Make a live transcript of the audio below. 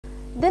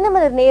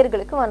தினமலர்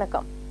நேயர்களுக்கு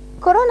வணக்கம்.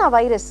 Corona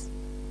virus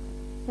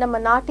நம்ம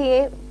நாட்டையே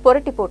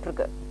புரட்டி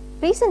போட்டிருக்கு.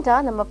 ரீசெண்டா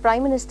நம்ம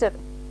prime minister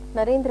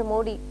Narendra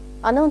Modi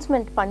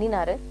announcement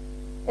பண்ணினாரு,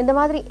 இந்த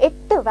மாதிரி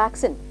 8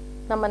 வேக்சின்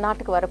நம்ம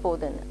நாட்டுக்கு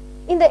வரப்போகுதுன்னு.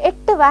 இந்த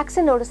 8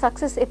 வேக்சினோட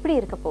சக்சஸ் எப்படி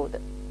இருக்க போகுது?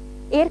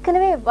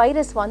 ஏற்கனவே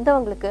வைரஸ்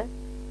வந்தவங்களுக்கு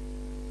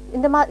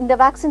இந்த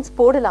வேக்சின்ஸ்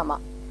போடலாமா?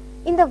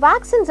 இந்த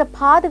வேக்சின்ஸை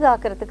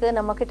பாதுகாக்கிறதுக்கு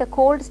நம்ம கிட்ட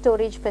கோல்ட்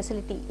ஸ்டோரேஜ்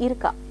ஃபெசிலிட்டி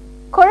இருக்கா?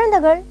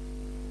 குழந்தைகள்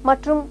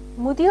மற்றும்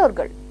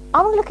முதியோர்கள்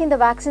அவங்களுக்கு இந்த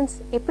வேக்சின்ஸ்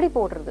எப்படி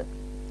போடுறது?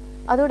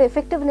 அதோட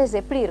எஃபெக்டிவ்னஸ்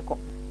எப்படி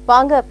இருக்கும்?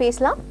 வாங்க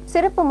பேசலாம்.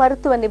 சிறப்பு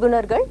மருத்துவ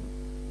நிபுணர்கள்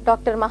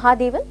டாக்டர்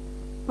மகாதேவன்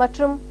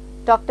மற்றும்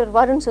டாக்டர்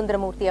வருண்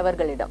சுந்தரமூர்த்தி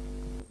அவர்களிடம்.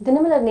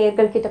 தினமலர்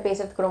நேயர்கள் கிட்ட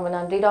பேசுறதுக்கு ரொம்ப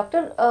நன்றி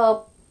டாக்டர்.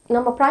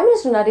 நம்ம பிரைம்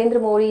மினிஸ்டர்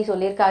நரேந்திர மோடி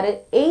சொல்லியிருக்காரு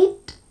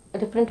 8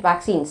 டிஃப்ரெண்ட்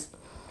வேக்சின்ஸ்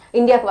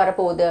இந்தியாவுக்கு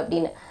வரப்போகுது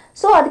அப்படின்னு.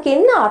 ஸோ அதுக்கு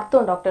என்ன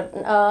அர்த்தம் டாக்டர்?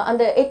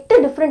 அந்த 8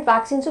 டிஃப்ரெண்ட்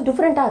வேக்சின்ஸும்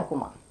டிஃப்ரெண்டா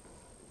இருக்குமா?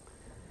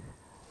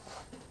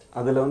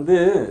 அதில்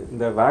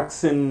இந்த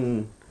வேக்சின்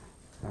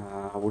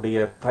உடைய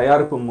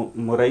தயாரிப்பு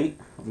முறை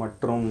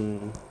மற்றும்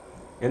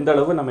எந்த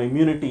அளவு நம்ம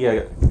இம்யூனிட்டியை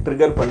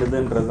ட்ரிகர்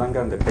பண்ணுதுன்றது தாங்க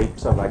அந்த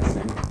டைப்ஸ் ஆஃப்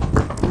வேக்சின்.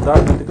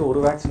 உதாரணத்துக்கு ஒரு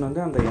வேக்சின்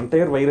அந்த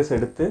என்டையர் வைரஸ்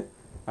எடுத்து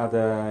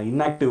அதை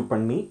இன்ஆக்டிவ்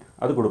பண்ணி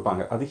அது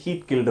கொடுப்பாங்க, அது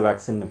ஹீட் கில்டு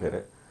வேக்சின்னு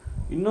பேர்.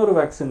 இன்னொரு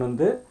வேக்சின்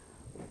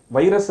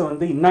வைரஸை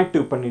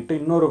இன்ஆக்டிவ் பண்ணிவிட்டு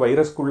இன்னொரு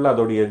வைரஸ்க்குள்ளே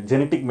அதோடைய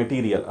ஜெனட்டிக்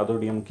மெட்டீரியல்,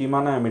 அதோடைய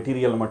முக்கியமான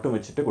மெட்டீரியலை மட்டும்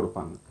வச்சுட்டு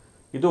கொடுப்பாங்க.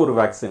 இது ஒரு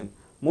வேக்சின்.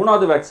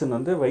 மூணாவது வேக்சின்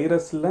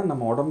வைரஸில்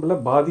நம்ம உடம்புல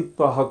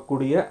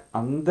பாதிப்பாகக்கூடிய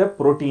அந்த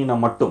புரோட்டீனை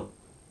மட்டும்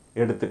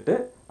எடுத்துட்டு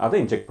அதை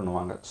இன்ஜெக்ட்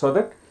பண்ணுவாங்க. ஸோ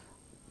தட்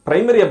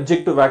பிரைமரி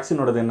அப்ஜெக்டிவ்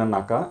வேக்சினோடது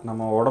என்னன்னாக்கா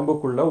நம்ம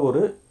உடம்புக்குள்ள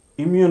ஒரு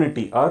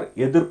இம்யூனிட்டி ஆர்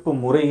எதிர்ப்பு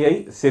முறையை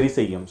சரி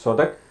செய்யும். ஸோ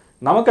தட்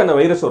நமக்கு அந்த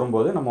வைரஸ்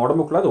வரும்போது நம்ம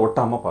உடம்புக்குள்ள அது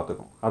ஒட்டாமல்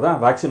பார்த்துக்கும். அதான்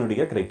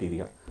வேக்சினுடைய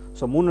கிரைட்டீரியா.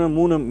 ஸோ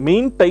மூணு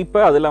மெயின்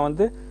டைப்பை அதில்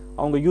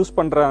அவங்க யூஸ்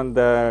பண்ணுற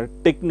அந்த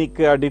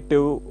டெக்னிக்கு,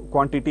 அடிட்டிவ்,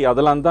 குவான்டிட்டி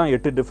அதெல்லாம் தான்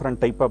 8 டிஃப்ரெண்ட்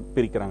டைப்பாக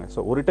பிரிக்கிறாங்க. ஸோ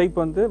ஒரு டைப்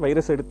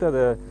வைரஸ் எடுத்து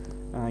அதை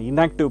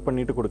இன்ஆக்டிவ்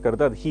பண்ணிட்டு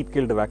கொடுக்கறது, அது ஹீட்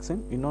கில்டு வேக்சின்.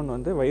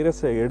 இன்னொன்று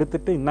வைரஸை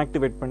எடுத்துட்டு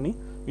இன்ஆக்டிவேட் பண்ணி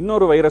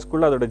இன்னொரு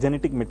வைரஸ்க்குள்ளே அதோட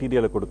ஜெனட்டிக்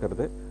மெட்டீரியலை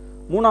கொடுக்கறது.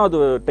 மூணாவது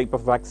டைப்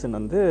ஆஃப் வேக்சின்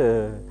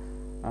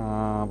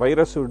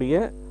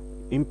வைரஸுடைய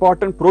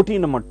இம்பார்ட்டன்ட்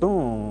ப்ரோட்டீனை மட்டும்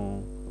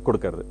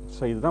கொடுக்கறது.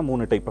 ஸோ இதுதான்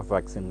 3 டைப் ஆஃப்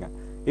வேக்சின்ங்க.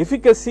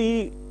 எஃபிகசி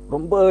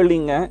ரொம்ப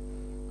ஏர்லிங்க.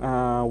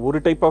 ஒரு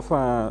டைப் ஆஃப்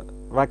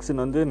வேக்சின்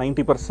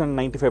 90%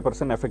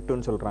 95%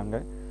 எஃபெக்டிவ்னு சொல்கிறாங்க.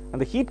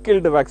 அந்த heat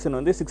guild vaccine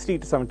 60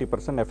 to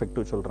 70%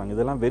 effective சொல்கிறாங்க.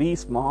 இதெல்லாம் வெரி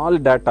ஸ்மால்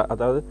டேட்டா,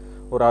 அதாவது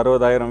ஒரு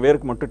 60,000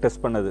 பேருக்கு மட்டும்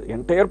டெஸ்ட் பண்ணது.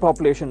 என்டையர்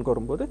பாப்புலேஷனுக்கு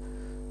வரும்போது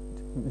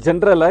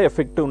ஜென்ரலாக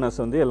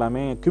எஃபெக்டிவ்னஸ்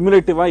எல்லாமே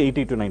கியூமுலேட்டிவாக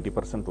 80 to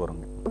 90%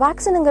 வருங்க.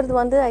 வேக்சினுங்கிறது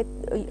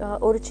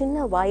ஒரு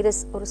சின்ன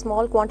வைரஸ், ஒரு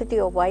ஸ்மால் குவான்டிட்டி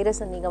ஆஃப்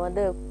வைரஸை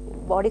நீங்கள்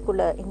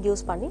பாடிக்குள்ளே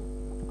இன்டியூஸ் பண்ணி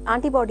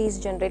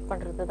ஆன்டிபாடிஸ் ஜென்ரேட்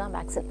பண்ணுறது தான்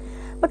வேக்சின்.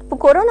 பட் இப்போ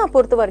கொரோனா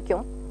பொறுத்த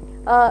வரைக்கும்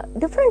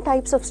டிஃப்ரெண்ட்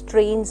டைப்ஸ் ஆஃப்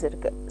ஸ்ட்ரெயின்ஸ்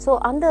இருக்கு. ஸோ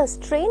அந்த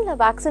ஸ்ட்ரெயினில்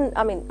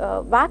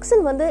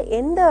வேக்சின்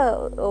எந்த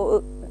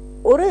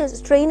ஒரு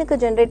ஸ்ட்ரெயினுக்கு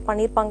ஜென்ரேட்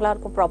பண்ணியிருப்பாங்களா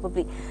இருக்கும்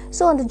ப்ராபப்ளி.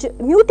 ஸோ அந்த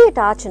மியூட்டேட்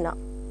ஆச்சுன்னா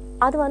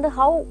அது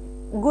ஹவு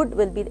குட்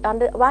வில் பி,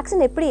 அந்த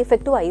வேக்சின் எப்படி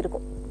எஃபெக்டிவாக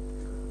இருக்கும்?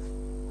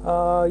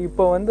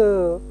 இப்போ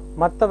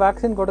மற்ற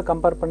வேக்சின் கூட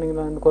கம்பேர்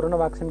பண்ணிங்கன்னா, இந்த கொரோனா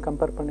வேக்சின்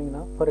கம்பேர்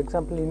பண்ணிங்கன்னா, ஃபார்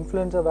எக்ஸாம்பிள்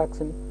இன்ஃப்ளூயன்சா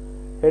வேக்சின்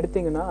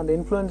எடுத்திங்கன்னா, அந்த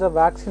இன்ஃப்ளூயன்சா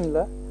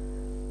வேக்சினில்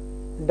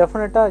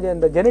டெஃபினட்டாக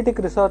இந்த ஜெனட்டிக்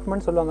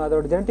ரிசார்ட்மெண்ட் சொல்லுவாங்க,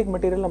 அதோட ஜெனட்டிக்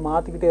மெட்டீரியலில்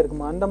மாற்றிக்கிட்டே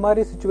இருக்குமா. அந்த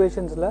மாதிரி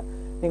சுச்சுவேஷன்ஸில்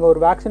நீங்கள் ஒரு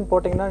வேக்சின்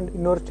போட்டிங்கன்னா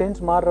இன்னொரு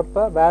ஸ்ட்ரெயின்ஸ்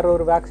மாறுறப்ப வேற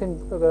ஒரு வேக்சின்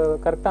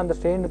கரெக்டாக அந்த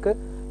ஸ்ட்ரெயினுக்கு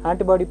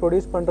ஆன்டிபாடி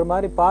ப்ரொடியூஸ் பண்ணுற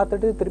மாதிரி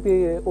பார்த்துட்டு திருப்பி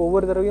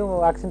ஒவ்வொரு தடவையும்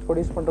வேக்சின்ஸ்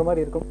ப்ரொடியூஸ் பண்ணுற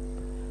மாதிரி இருக்கும்.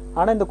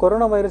 ஆனால் இந்த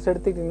கொரோனா வைரஸ்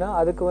எடுத்துக்கிட்டிங்கன்னா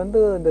அதுக்கு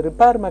இந்த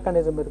ரிப்பேர்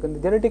மெக்கானிசம் இருக்குது.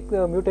 இந்த ஜெனட்டிக்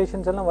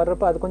மியூட்டேஷன்ஸ் எல்லாம்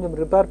வர்றப்ப அது கொஞ்சம்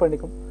ரிப்பேர்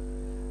பண்ணிக்கும்.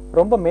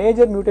 ரொம்ப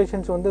மேஜர்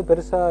மியூட்டேஷன்ஸ்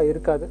பெருசாக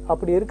இருக்காது.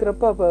 அப்படி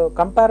இருக்கிறப்ப இப்போ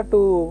compare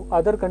to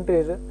other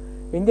countries,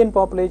 Indian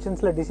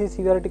பாப்புலேஷன்ஸில் disease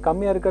severity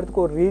கம்மியாக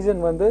இருக்கிறதுக்கு ஒரு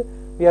reason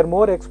we are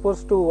more expose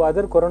to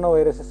other corona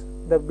viruses.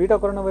 இந்த பீட்டா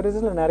கொரோனா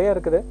வைரஸில் நிறையா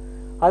இருக்குது.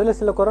 அதில்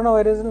சில கொரோனா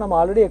வைரஸில் நம்ம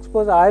ஆல்ரெடி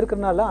எக்ஸ்போஸ்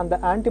ஆயிருக்கிறதுனால அந்த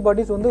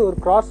ஆன்டிபாடிஸ் ஒரு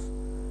கிராஸ்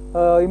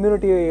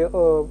இம்யூனிட்டியை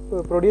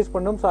ப்ரொடியூஸ்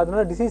பண்ணும். ஸோ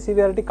அதனால டிசீஸ்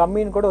சிவியாரிட்டி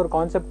கம்மின்னு கூட ஒரு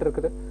கான்செப்ட்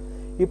இருக்குது.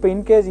 இப்போ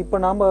இன்கேஸ் இப்போ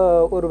நாம்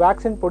ஒரு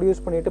வேக்சின்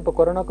ப்ரொடியூஸ் பண்ணிட்டு, இப்போ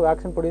கொரோனாக்கு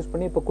வேக்சின் ப்ரொடியூஸ்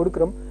பண்ணி இப்போ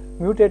கொடுக்குறோம்,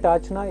 மியூட்டேட்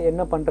ஆச்சுன்னா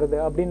என்ன பண்ணுறது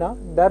அப்படின்னா,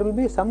 there will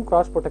be some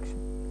cross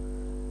protection.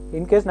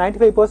 In case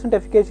 95%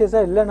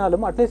 எஃபிகேஷியஸாக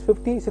இல்லைனாலும் அட்லீஸ்ட்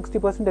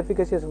 50-60%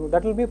 எஃபிகேஷியஸ் இருக்கும்.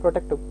 That will be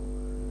protective.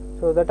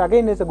 So that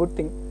again is a good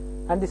thing.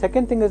 And the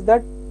second thing is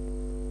that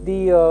the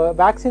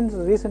vaccines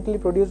recently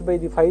produced by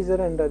the Pfizer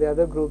and the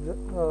other groups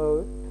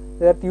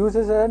that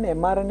uses an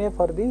mRNA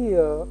for the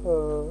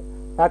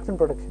vaccine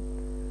production.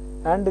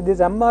 And this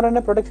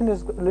mRNA production is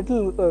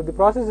the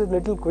process is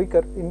little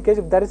quicker. In case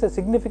if there is a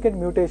significant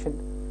mutation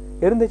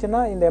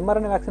இருந்துச்சுன்னா இந்த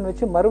mRNA vaccine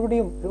வச்சு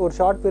மறுபடியும் ஒரு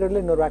short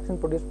பீரியட்ல இன்னொரு vaccine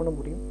produce பண்ண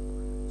முடியும்.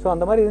 So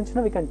அந்த மாதிரி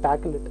இருந்துச்சுன்னா we can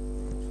tackle it.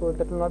 So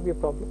that will not be a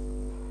problem.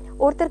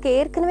 ஒருத்தருக்கு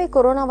ஏற்கனவே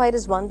கொரோனா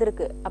வைரஸ்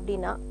வந்திருக்கு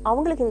அப்படின்னா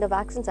அவங்களுக்கு இந்த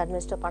வேக்சின்ஸ்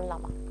அட்மினிஸ்டர்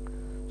பண்ணலாமா?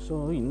 ஸோ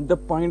இந்த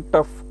பாயிண்ட்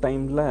ஆஃப்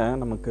டைமில்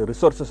நமக்கு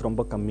ரிசோர்ஸஸ்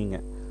ரொம்ப கம்மிங்க.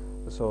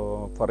 So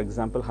for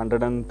example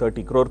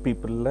 130 crore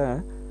பீப்புளில்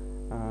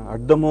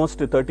at the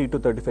most 30 to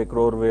 35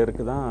 crore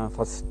பேருக்கு தான்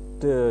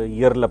ஃபஸ்ட்டு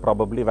இயரில்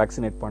ப்ராபப்ளி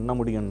வேக்சினேட் பண்ண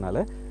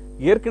முடியும்னால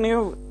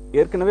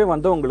ஏற்கனவே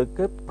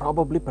வந்தவங்களுக்கு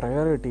ப்ராபப்ளி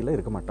ப்ரையாரிட்டியில்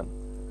இருக்க மாட்டாங்க.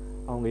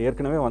 அவங்க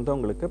ஏற்கனவே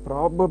வந்தவங்களுக்கு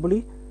ப்ராபப்ளி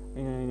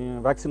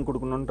வேக்சின்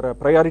கொடுக்கணுன்ற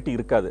ப்ரையாரிட்டி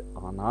இருக்காது.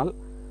 ஆனால்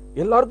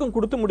எல்லாருக்கும்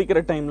கொடுத்து முடிக்கிற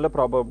டைமில்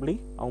ப்ராபப்ளி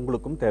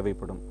அவங்களுக்கும்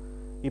தேவைப்படும்.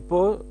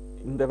 இப்போது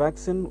இந்த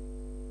வேக்சின்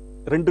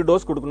 2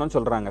 டோஸ் கொடுக்கணும்னு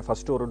சொல்கிறாங்க.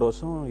 ஃபர்ஸ்ட் ஒரு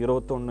டோஸும்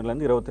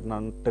 21லேருந்து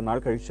 28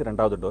 நாள் கழிச்சு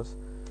 2வது டோஸ்.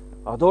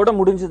 அதோட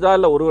முடிஞ்சுதா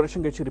இல்லை 1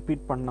 வருஷம் கழிச்சு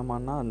ரிப்பீட்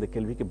பண்ணமான்னா அந்த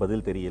கேள்விக்கு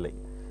பதில் தெரியலை.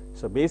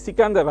 ஸோ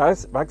பேசிக்காக அந்த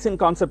வேக்சின்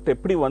கான்செப்ட்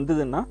எப்படி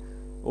வந்ததுன்னா,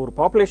 ஒரு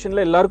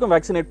பாப்புலேஷனில் எல்லாருக்கும்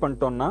வேக்சினேட்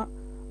பண்ணிட்டோம்னா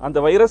அந்த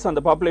வைரஸ்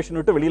அந்த பாப்புலேஷன்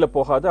விட்டு வெளியில்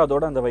போகாது,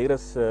 அதோட அந்த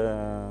வைரஸ்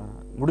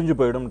முடிஞ்சு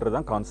போயிடும்ன்றது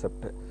தான்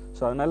கான்செப்ட்.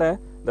 ஸோ அதனால்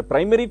இந்த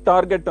ப்ரைமரி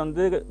டார்கெட்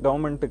வந்து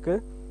கவர்மெண்ட்டுக்கு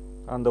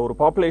அந்த ஒரு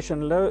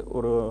பாப்புலேஷனில்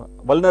ஒரு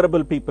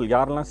வல்னரபிள் பீப்புள்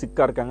யாரெல்லாம்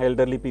சிக்காக இருக்காங்க,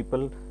 எல்டர்லி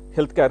பீப்புள்,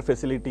 ஹெல்த் கேர்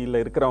ஃபெசிலிட்டியில்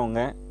இருக்கிறவங்க,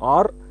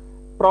 ஆர்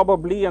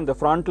ப்ராபப்ளி அந்த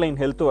Frontline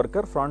health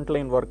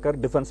worker,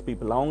 defence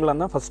people,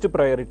 அவங்களாம் தான் ஃபஸ்ட்டு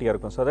ப்ரையாரிட்டியாக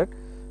இருக்கும். ஸோ தட்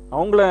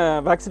அவங்கள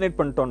வேக்சினேட்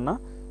பண்ணிட்டோம்னா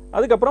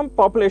அதுக்கப்புறம்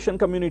பாப்புலேஷன்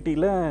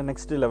கம்யூனிட்டியில்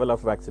நெக்ஸ்ட் லெவல்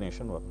ஆஃப்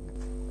வேக்சினேஷன் வரும்.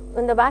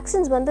 இந்த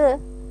வேக்சின்ஸ் வந்து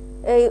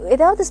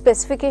ஏதாவது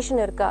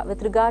ஸ்பெசிஃபிகேஷன் இருக்கா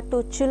with regard to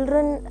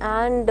children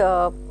and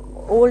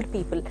volt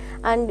people?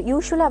 And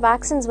யூஸ்வலாக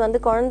வேக்சின்ஸ் வந்து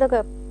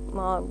குழந்தைங்க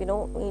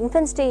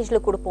இன்ஃபென்ட்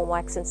ஸ்டேஜில் கொடுப்போம்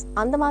வேக்சின்ஸ்,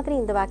 அந்த மாதிரி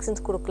இந்த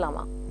வேக்சின்ஸ்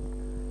கொடுக்கலாமா?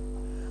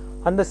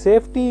 அந்த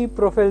சேஃப்டி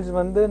ப்ரொஃபைல்ஸ்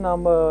வந்து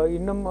நம்ம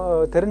இன்னும்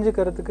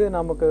தெரிஞ்சுக்கிறதுக்கு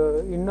நமக்கு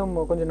இன்னும்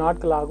கொஞ்சம்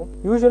நாட்கள் ஆகும்.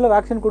 யூஸ்வலாக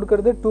வேக்சின்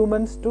கொடுக்கறது 2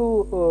 months டு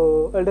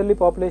எல்டர்லி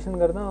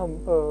பாப்புலேஷனுங்கிறது தான்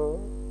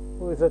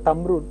is a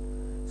them rule.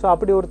 So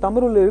அப்படி ஒரு தம்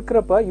ரூல்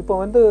இருக்கிறப்ப இப்போ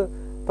வந்து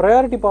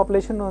ப்ரையாரிட்டி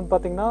பாப்புலேஷன் வந்து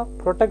பார்த்தீங்கன்னா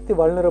ப்ரொடெக்ட் தி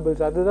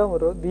வல்னரபிள்ஸ், அதுதான்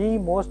ஒரு the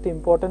most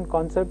important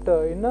concept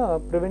in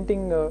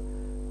preventing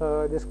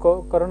this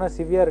corona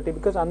severity.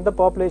 Because அந்த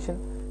population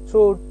so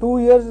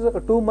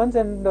 2 months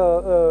and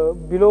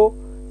below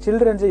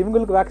children's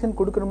இவங்களுக்கு வேக்சின்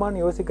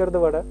கொடுக்கணுமான்னு யோசிக்கிறத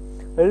விட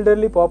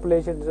elderly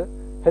populations,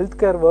 health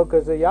care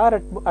workers, யார்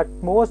at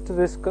most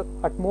risk,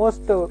 at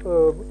most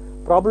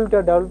probability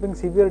of developing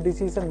severe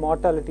disease and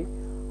mortality,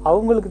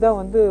 அவங்களுக்கு தான்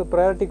வந்து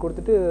priority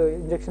கொடுத்துட்டு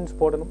injections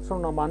போடணும். So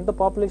நம்ம அந்த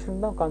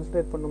பாப்புலேஷன் தான்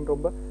கான்சன்ட்ரேட் பண்ணணும்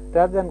ரொம்ப,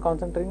 rather than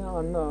concentrating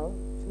on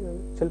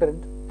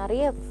children.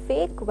 நிறைய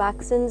ஃபேக்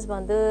வேக்சின்ஸ்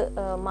வந்து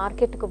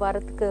மார்க்கெட்டுக்கு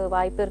வரதுக்கு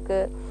வாய்ப்பு இருக்கு,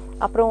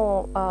 அப்புறம்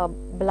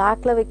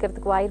பிளாக்ல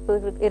வைக்கிறதுக்கு வாய்ப்பு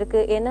இருக்கு.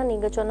 ஏன்னா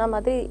நீங்க சொன்ன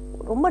மாதிரி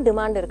ரொம்ப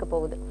டிமாண்ட் இருக்க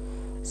போகுது.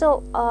 ஸோ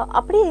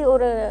அப்படி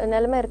ஒரு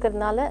நிலைமை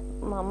இருக்கிறதுனால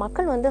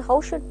மக்கள் வந்து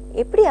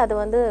எப்படி அதை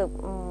வந்து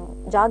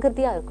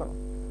ஜாகிரதையா இருக்கணும்?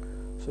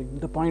 ஸோ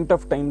இந்த பாயிண்ட்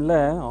ஆஃப் டைமில்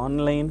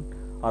ஆன்லைன்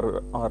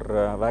ஆர்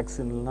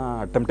வேக்சின்லாம்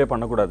அட்டெம்ப்டே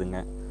பண்ணக்கூடாதுங்க.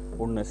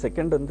 ஒன்று.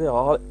 செகண்ட் வந்து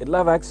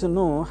எல்லா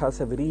வேக்சினும்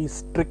has a very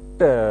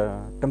strict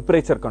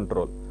temperature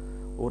control.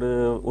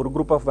 ஒரு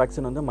குரூப் ஆஃப்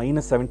வேக்சின் வந்து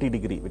 -70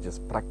 degree which is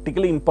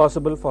practically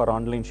impossible for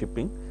online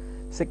shipping.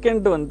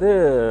 Second வந்து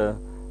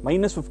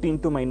 -15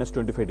 to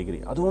 -25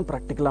 degree, அதுவும்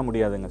ப்ராக்டிக்கலாக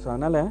முடியாதுங்க. ஸோ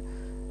அதனால்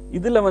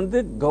இதில் வந்து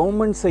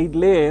கவர்மெண்ட்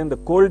சைட்லேயே இந்த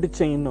கோல்டு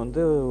செயின்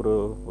வந்து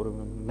ஒரு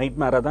நைட்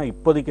மேராக தான்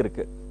இப்போதைக்கு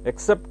இருக்குது.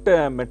 எக்ஸப்ட்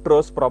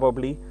மெட்ரோஸ்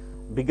ப்ராபப்ளி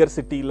பிகர்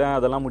சிட்டியில்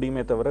அதெல்லாம்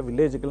முடியுமே தவிர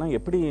வில்லேஜுக்கெல்லாம்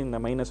எப்படி இந்த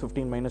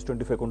 -15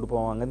 -25 கொண்டு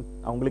போவாங்க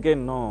அவங்களுக்கே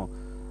இன்னும்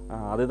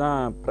அதுதான்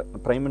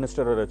பிரைம்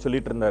மினிஸ்டர்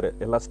சொல்லிட்டு இருந்தார்,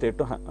 எல்லா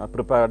ஸ்டேட்டும்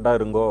ப்ரிப்பேர்டாக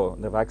இருங்கோ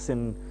இந்த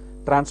வேக்சின்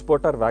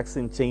டிரான்ஸ்போர்ட் ஆர்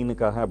வேக்சின்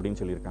செயினுக்காக அப்படின்னு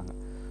சொல்லியிருக்காங்க.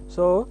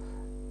 ஸோ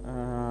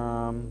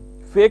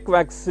ஃபேக்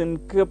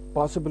வேக்சினுக்கு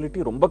பாசிபிலிட்டி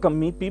ரொம்ப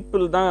கம்மி.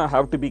 பீப்புள் தான்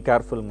ஹாவ் டு பி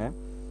கேர்ஃபுல்ங்க.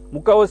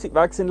 முக்கால்வாசி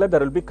வேக்சினில்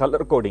there will be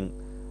colour coding,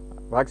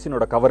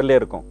 வேக்சினோட கவர்லேயே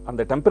இருக்கும்.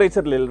 அந்த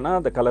டெம்பரேச்சரில் இல்லைன்னா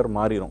அந்த கலர்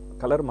மாறிடும்.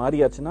 கலர்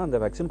மாறியாச்சுன்னா அந்த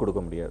வேக்சின்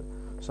கொடுக்க முடியாது.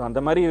 ஸோ அந்த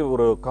மாதிரி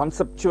ஒரு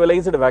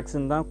கான்செப்சுவலைஸ்டு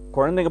வேக்சின் தான்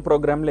குழந்தைங்க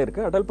ப்ரோக்ராம்லேயே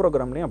இருக்குது, அடல்ட்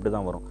ப்ரோக்ராம்லேயும் அப்படி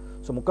தான் வரும்.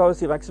 ஸோ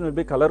முக்கால்வாசி vaccine will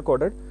be colour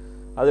coded.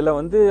 அதில்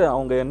வந்து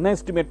அவங்க என்ன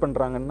எஸ்டிமேட்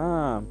பண்ணுறாங்கன்னா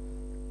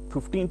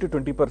 15 to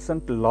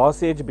 20%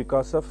 லாஸேஜ்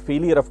because of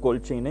failure of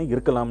gold செயினே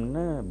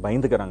இருக்கலாம்னு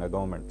பயந்துக்கிறாங்க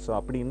கவர்மெண்ட். ஸோ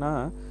அப்படின்னா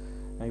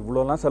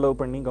இவ்வளோலாம் செலவு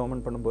பண்ணி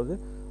கவர்மெண்ட் பண்ணும்போது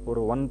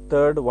ஒரு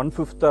 1/3,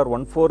 1/5 ஆர்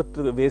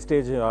 1/4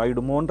 வேஸ்டேஜ்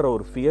ஆகிடுமோன்ற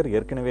ஒரு ஃபியர்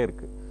ஏற்கனவே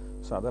இருக்குது.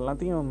 ஸோ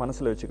அதெல்லாத்தையும்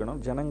மனசில்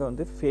வச்சுக்கணும். ஜனங்க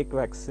வந்து ஃபேக்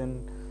வேக்சின்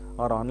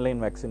ஆர் ஆன்லைன்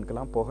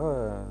வேக்சின்க்கெல்லாம் போக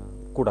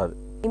கூடாது.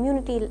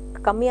 இம்யூனிட்டி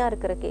கம்மியாக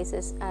இருக்கிற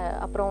கேசஸ்,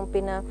 அப்புறம்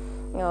பின்ன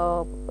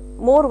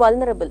மோர்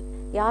வல்னரபிள்,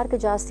 யாருக்கு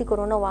ஜாஸ்தி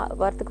கொரோனா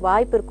வரத்துக்கு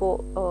வாய்ப்பு இருக்கோ,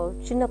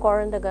 சின்ன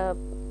குழந்தைங்க,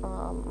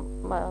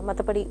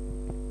 மற்றபடி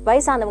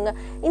வயசானவங்க,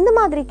 இந்த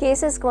மாதிரி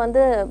கேசஸ்க்கு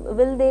வந்து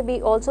வில் தே பி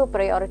ஆல்சோ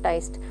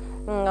ப்ரையாரிட்டைஸ்ட்?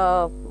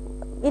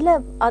 இல்லை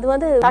அது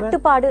வந்து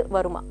தட்டுப்பாடு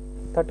வருமா?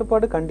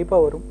 தட்டுப்பாடு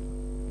கண்டிப்பாக வரும்.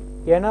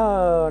 ஏன்னா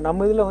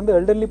நம்ம இதில் வந்து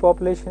எல்டர்லி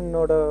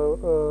பாப்புலேஷனோட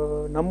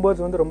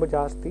நம்பர்ஸ் வந்து ரொம்ப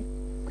ஜாஸ்தி.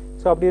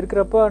 ஸோ அப்படி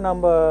இருக்கிறப்ப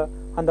நம்ம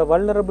அந்த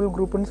வல்னரபிள்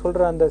குரூப்னு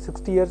சொல்கிற அந்த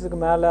 60 yearsக்கு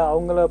மேலே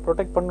அவங்கள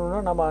ப்ரொடெக்ட் பண்ணணும்னா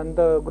நம்ம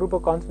அந்த குரூப்பை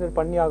கான்சன்ட்ரேட்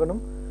பண்ணி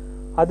ஆகணும்.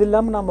 அது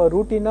இல்லாமல் நம்ம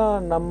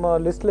ரூட்டீனாக நம்ம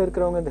லிஸ்ட்டில்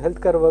இருக்கிறவங்க இந்த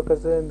ஹெல்த் கேர்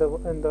ஒர்க்கர்ஸ்,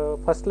 இந்த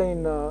ஃபர்ஸ்ட்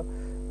லைன்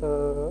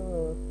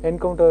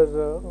என்கவுண்டர்ஸ்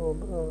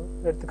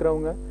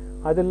எடுத்துக்கிறவங்க,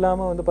 அது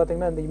இல்லாமல் வந்து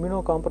பார்த்திங்கன்னா இந்த இம்யூனோ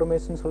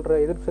காம்ப்ரமைஸ்ன்னு சொல்கிற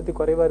எதிர்ப்பு சக்தி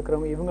குறைவாக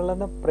இருக்கிறவங்க,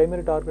 இவங்கெல்லாம் தான்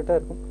ப்ரைமரி டார்கெட்டாக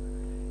இருக்கும்.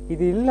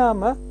 இது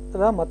இல்லாமல்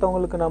தான்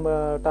மற்றவங்களுக்கு நம்ம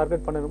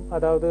டார்கெட் பண்ணணும்.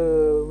 அதாவது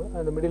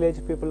அந்த மிடில்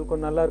ஏஜ் பீப்புள்,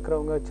 கொஞ்சம் நல்லா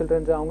இருக்கிறவங்க,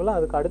 சில்ட்ரன்ஸ், அவங்களாம்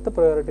அதுக்கு அடுத்த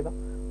ப்ரையாரிட்டி தான்.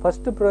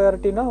 ஃபர்ஸ்ட்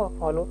ப்ரையாரிட்டினா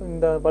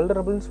இந்த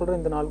வல்னரபிள்னு சொல்கிற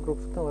இந்த 4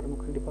 குரூப்ஸ் தான்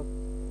வரணும் கண்டிப்பாக.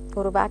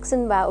 ஒரு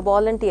வேக்சின்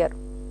வாலண்டியர்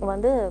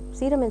வந்து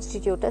சீரம்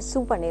இன்ஸ்டிடியூட்டை சூ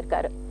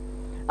பண்ணியிருக்காரு.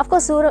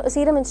 அஃப்கோர்ஸ்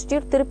சீரம்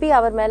இன்ஸ்டிடியூட் திருப்பி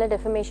அவர் மேலே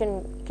டெஃபமேஷன்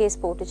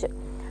கேஸ் போட்டுச்சு.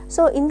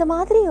 ஸோ இந்த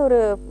மாதிரி ஒரு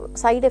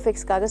சைடு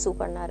எஃபெக்ட்ஸ்க்காக சூ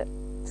பண்ணாரு.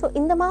 ஸோ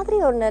இந்த மாதிரி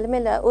ஒரு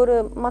நிலைமையில ஒரு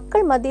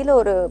மக்கள் மத்தியில்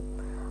ஒரு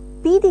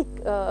பீதி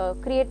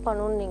கிரியேட்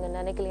பண்ணணும்னு நீங்கள்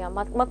நினைக்கலையா?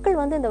 மக்கள்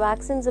வந்து இந்த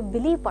வேக்சின்ஸை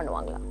பிலீவ்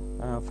பண்ணுவாங்களா?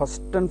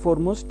 ஃபர்ஸ்ட் அண்ட்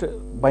ஃபார்மோஸ்ட்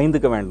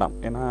பயந்துக்க வேண்டாம்.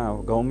 ஏன்னா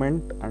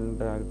கவர்மெண்ட்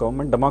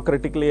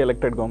டெமோக்ராட்டிக்லி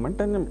எலெக்டட்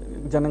கவர்மெண்ட்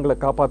ஜனங்களை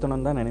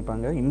காப்பாற்றணும்னு தான்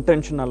நினைப்பாங்க.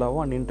 இன்டென்ஷனலாவோ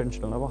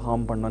அன்இன்டென்ஷனலாவோ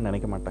ஹார்ம் பண்ணணும்னு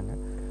நினைக்க மாட்டாங்க.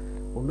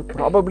 ஒன்று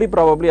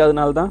ப்ராபப்ளி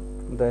அதனால தான்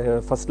இந்த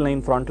first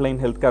line front line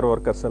health care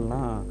workers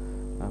எல்லாம்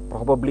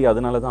ப்ராபப்ளி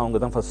அதனால தான் அவங்க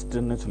தான்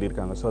ஃபர்ஸ்ட்டுன்னு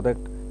சொல்லியிருக்காங்க. So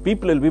that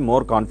people will be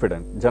more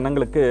confident.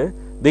 ஜனங்களுக்கு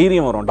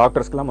தைரியம் வரும்.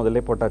 டாக்டர்ஸ்க்கெலாம்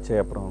முதல்ல போட்டாச்சே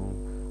அப்புறம்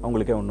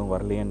அவங்களுக்கே ஒன்றும்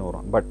வரலையேன்னு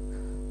வரும். பட்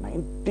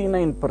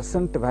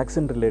 99%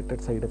 வேக்சின்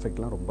ரிலேட்டட் சைடு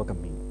எஃபெக்ட்லாம் ரொம்ப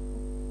கம்மி.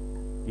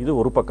 இது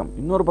ஒரு பக்கம்.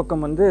 இன்னொரு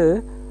பக்கம் வந்து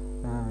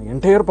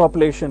என்டையர்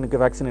பாப்புலேஷனுக்கு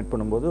வேக்சினேட்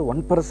பண்ணும்போது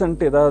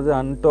 1% ஏதாவது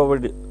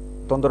அன்டோவர்டு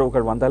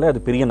தொந்தரவுகள் வந்தாலே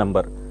அது பெரிய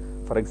நம்பர்.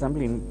 ஃபார்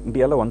எக்ஸாம்பிள்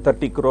இந்தியாவில்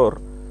 130 crore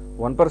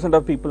 1%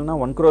 of பீப்புள்னா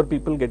 1 crore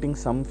people getting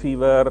some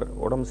fever,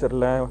 உடம்பு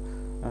சரியில்லை,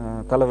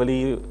 தலைவலி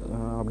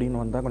அப்படின்னு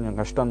வந்தால் கொஞ்சம்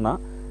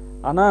கஷ்டம்தான்.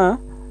 ஆனால்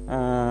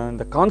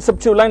இந்த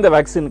கான்செப்சுவலாக இந்த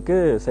வேக்சினுக்கு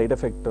சைடு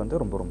எஃபெக்ட்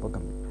வந்து ரொம்ப ரொம்ப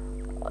கம்மி.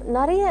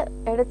 நிறைய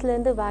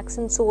இடத்துலேருந்து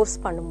வேக்சின் சோர்ஸ்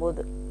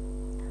பண்ணும்போது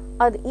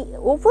அது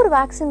ஒவ்வொரு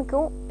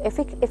வேக்சினுக்கும்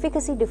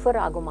எஃபிகசி டிஃபர்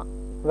ஆகுமா?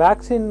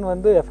 வேக்சின்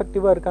வந்து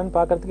எஃபெக்டிவாக இருக்கான்னு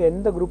பார்க்கறதுக்கு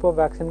எந்த குரூப் ஆஃப்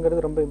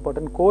வேக்சின்ங்கிறது ரொம்ப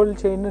இம்பார்ட்டன்ட். கோல்ட்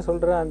செயின்னு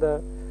சொல்கிற அந்த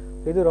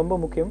இது ரொம்ப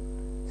முக்கியம்.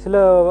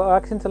 சில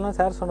வேக்சின்ஸ் எல்லாம்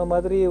சார் சொன்ன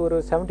மாதிரி ஒரு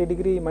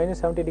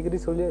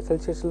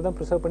 -70°C தான்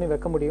ப்ரிசர்வ் பண்ணி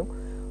வைக்க முடியும்.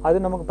 அது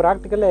நமக்கு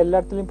ப்ராக்டிக்கலாக எல்லா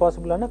இடத்துலையும்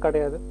பாசிபிளான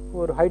கிடையாது.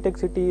 ஒரு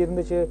ஹைடெக் சிட்டி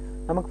இருந்துச்சு,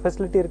 நமக்கு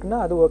ஃபெசிலிட்டி இருக்குன்னா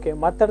அது ஓகே.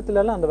 மற்ற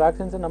இடத்துலலாம் அந்த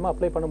வேக்சின்ஸை நம்ம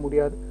அப்ளை பண்ண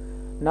முடியாது.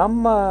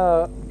 நம்ம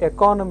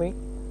எக்கானமி,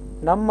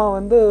 நம்ம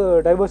வந்து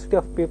டைவர்சிட்டி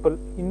ஆஃப் பீப்புள்,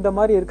 இந்த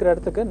மாதிரி இருக்கிற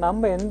இடத்துக்கு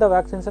நம்ம எந்த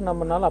வேக்சின்ஸை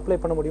நம்மளால அப்ளை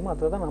பண்ண முடியுமோ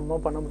அதை தான் நம்ம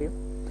பண்ண முடியும்.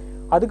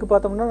 அதுக்கு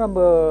பார்த்தோம்னா நம்ம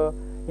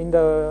இந்த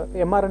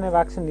mRNA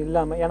வேக்சின்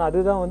இல்லாமல், ஏன்னா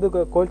அதுதான் வந்து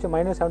கோல்ட்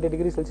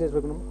 -70°C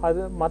இருக்கணும். அது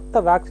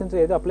மற்ற வேக்சின்ஸ்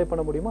எது அப்ளை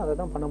பண்ண முடியுமோ அதை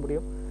தான் பண்ண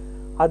முடியும்.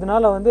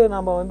 அதனால வந்து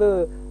நம்ம வந்து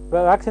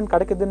வேக்சின்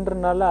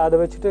கிடைக்குதுன்றனால அதை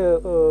வச்சுட்டு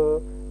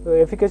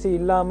எஃபிகசி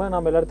இல்லாமல்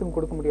நம்ம எல்லாத்துக்கும்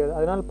கொடுக்க முடியாது.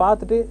 அதனால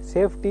பார்த்துட்டு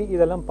சேஃப்டி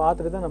இதெல்லாம்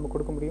பார்த்துட்டு தான் நம்ம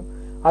கொடுக்க முடியும்.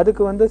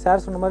 அதுக்கு வந்து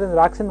சார் சொன்ன மாதிரி அந்த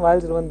வேக்சின்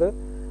வாயில்ஸில் வந்து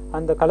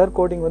அந்த கலர்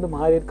கோடிங் வந்து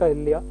மாறி இருக்கா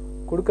இல்லையா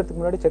கொடுக்கறதுக்கு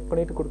முன்னாடி செக்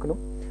பண்ணிட்டு கொடுக்கணும்.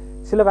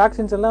 சில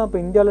வேக்சின்ஸ் எல்லாம் இப்போ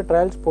இந்தியாவில்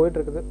ட்ரையல்ஸ் போயிட்டு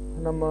இருக்குது.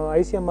 நம்ம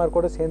ஐசிஎம்ஆர்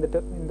கூட சேர்ந்துட்டு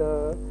இந்த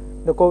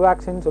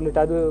கோவேக்சின்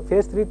சொல்லிட்டு அது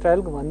phase 3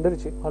 ட்ரையலுக்கு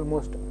வந்துருச்சு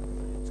ஆல்மோஸ்ட்.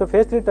 ஸோ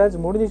phase 3 ட்ரையல்ஸ்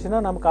முடிஞ்சிச்சுன்னா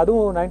நமக்கு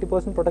அதுவும்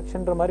 90%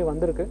 ப்ரொடெக்ஷன்ற மாதிரி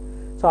வந்திருக்கு.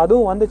 ஸோ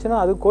அதுவும் வந்துச்சுன்னா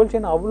அது கோல்ட்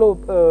செயின் அவ்வளோ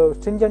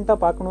ஸ்ட்ரிஞ்சென்ட்டாக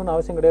பார்க்கணுன்னு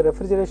அவசியம் கிடையாது.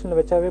 ரெஃப்ரிஜரேஷனில்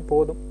வச்சாவே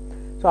போதும்.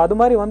 ஸோ அது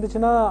மாதிரி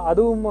வந்துச்சுன்னா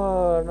அதுவும்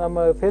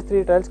நம்ம phase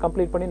 3 ட்ரையல்ஸ்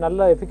கம்ப்ளீட் பண்ணி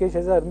நல்ல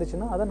எஃபிகேஷியஸாக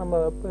இருந்துச்சுன்னா அதை நம்ம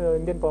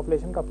இந்தியன்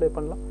பாப்புலேஷனுக்கு அப்ளை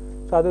பண்ணலாம்.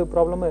 ஸோ அது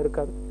ப்ராப்ளமாக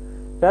இருக்காது.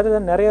 ரேதர்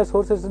தென் நிறைய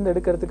சோர்சஸ் இருந்து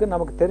எடுக்கிறதுக்கு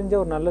நமக்கு தெரிஞ்ச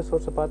ஒரு நல்ல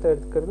சோர்ஸை பார்த்து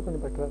எடுக்கிறது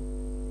கொஞ்சம் பெட்டராக.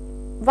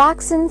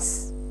 வேக்சின்ஸ்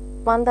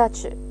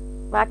வந்தாச்சு,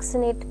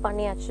 வேக்சினேட்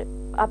பண்ணியாச்சு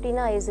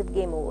அப்படின்னா இஸ் இட்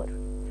கேம் ஓவர்?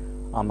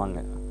 ஆமாங்க,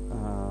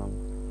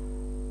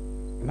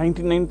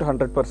 99 to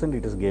 100%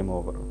 it is game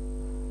over.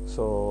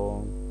 So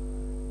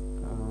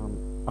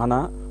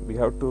ஆனால் வி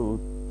ஹாவ் டு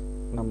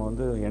நம்ம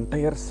வந்து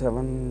என்டையர்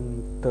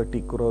 730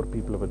 crore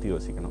பீப்புளை பற்றி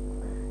யோசிக்கணும்.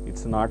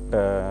 இட்ஸ் நாட்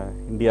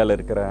இந்தியாவில்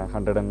இருக்கிற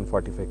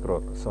 145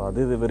 crore. ஸோ அது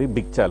இது வெரி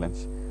பிக்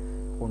சேலஞ்ச்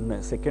ஒன்று.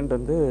 செகண்ட்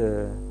வந்து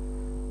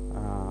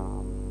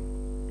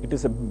இட்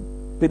இஸ் எ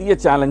பெரிய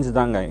சேலஞ்ச்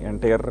தாங்க.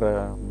 Entire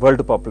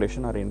world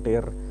population R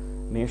entire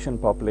nation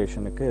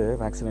பாப்புலேஷனுக்கு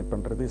vaccinate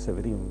பண்ணுறது is a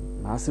very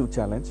massive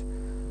challenge.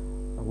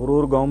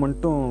 ஒரு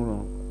கவர்மெண்ட்டும்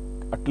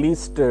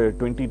அட்லீஸ்ட்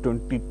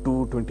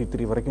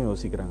 2022-23 வரைக்கும்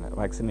யோசிக்கிறாங்க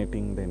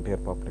வேக்சினேட்டிங் த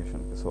என்டையர்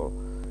பாப்புலேஷனுக்கு. ஸோ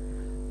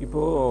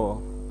இப்போது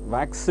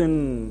வேக்சின்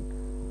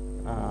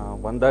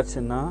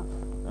வந்தாச்சுன்னா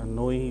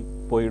நோய்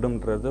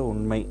போயிடும்ன்றது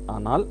உண்மை.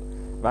 ஆனால்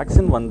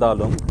வேக்சின்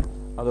வந்தாலும்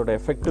அதோட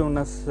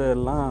எஃபெக்டிவ்னஸ்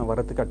எல்லாம்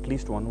வரத்துக்கு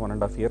அட்லீஸ்ட்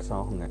 1.5 years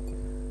ஆகுங்க.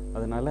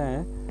 அதனால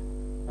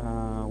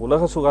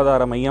உலக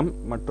சுகாதார மையம்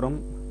மற்றும்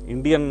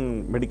இந்தியன்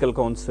மெடிக்கல்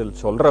கவுன்சில்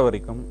சொல்கிற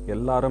வரைக்கும்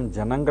எல்லாரும்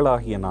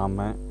ஜனங்களாகிய நாம்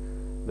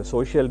இந்த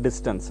சோஷியல்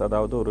டிஸ்டன்ஸ்,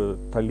 அதாவது ஒரு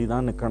தள்ளி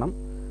தான் நிற்கணும்,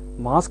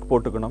 மாஸ்க்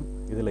போட்டுக்கணும்.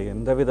 இதில்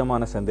எந்த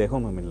விதமான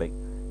சந்தேகமும் இல்லை.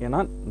 ஏன்னா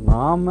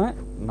நாம்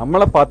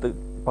நம்மளை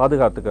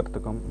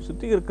பாதுகாத்துக்கிறதுக்கும்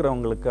சுற்றி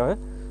இருக்கிறவங்களுக்காக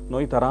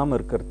நோய் தராமல்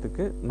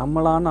இருக்கிறதுக்கு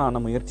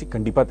நம்மளான முயற்சி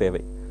கண்டிப்பாக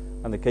தேவை.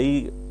 அந்த கை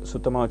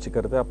சுத்தமாக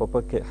வச்சுக்கிறது,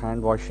 அப்பப்போ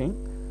ஹேண்ட் வாஷிங்,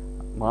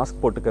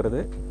 மாஸ்க்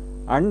போட்டுக்கிறது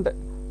அண்ட்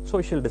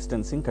சோஷியல்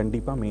டிஸ்டன்சிங்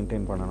கண்டிப்பாக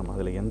மெயின்டைன் பண்ணணும்.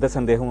 அதில் எந்த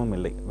சந்தேகமும்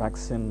இல்லை.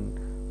 வேக்சின்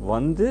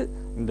வந்து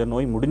இந்த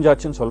நோய்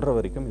முடிஞ்சாச்சுன்னு சொல்கிற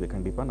வரைக்கும் இது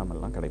கண்டிப்பாக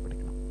நம்மெல்லாம்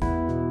கடைபிடிக்கணும்.